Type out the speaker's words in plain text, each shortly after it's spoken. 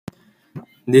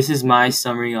This is my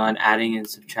summary on adding and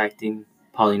subtracting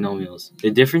polynomials.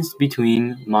 The difference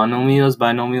between monomials,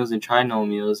 binomials, and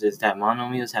trinomials is that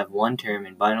monomials have one term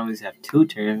and binomials have two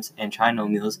terms and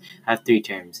trinomials have three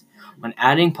terms. When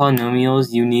adding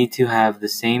polynomials, you need to have the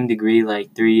same degree,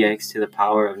 like 3x to the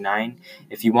power of 9.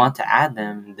 If you want to add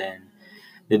them, then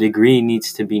the degree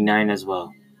needs to be 9 as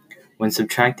well. When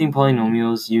subtracting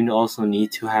polynomials, you also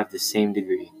need to have the same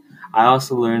degree. I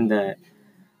also learned that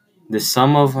the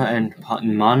sum of a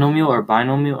monomial or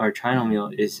binomial or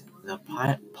trinomial is the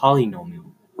polynomial.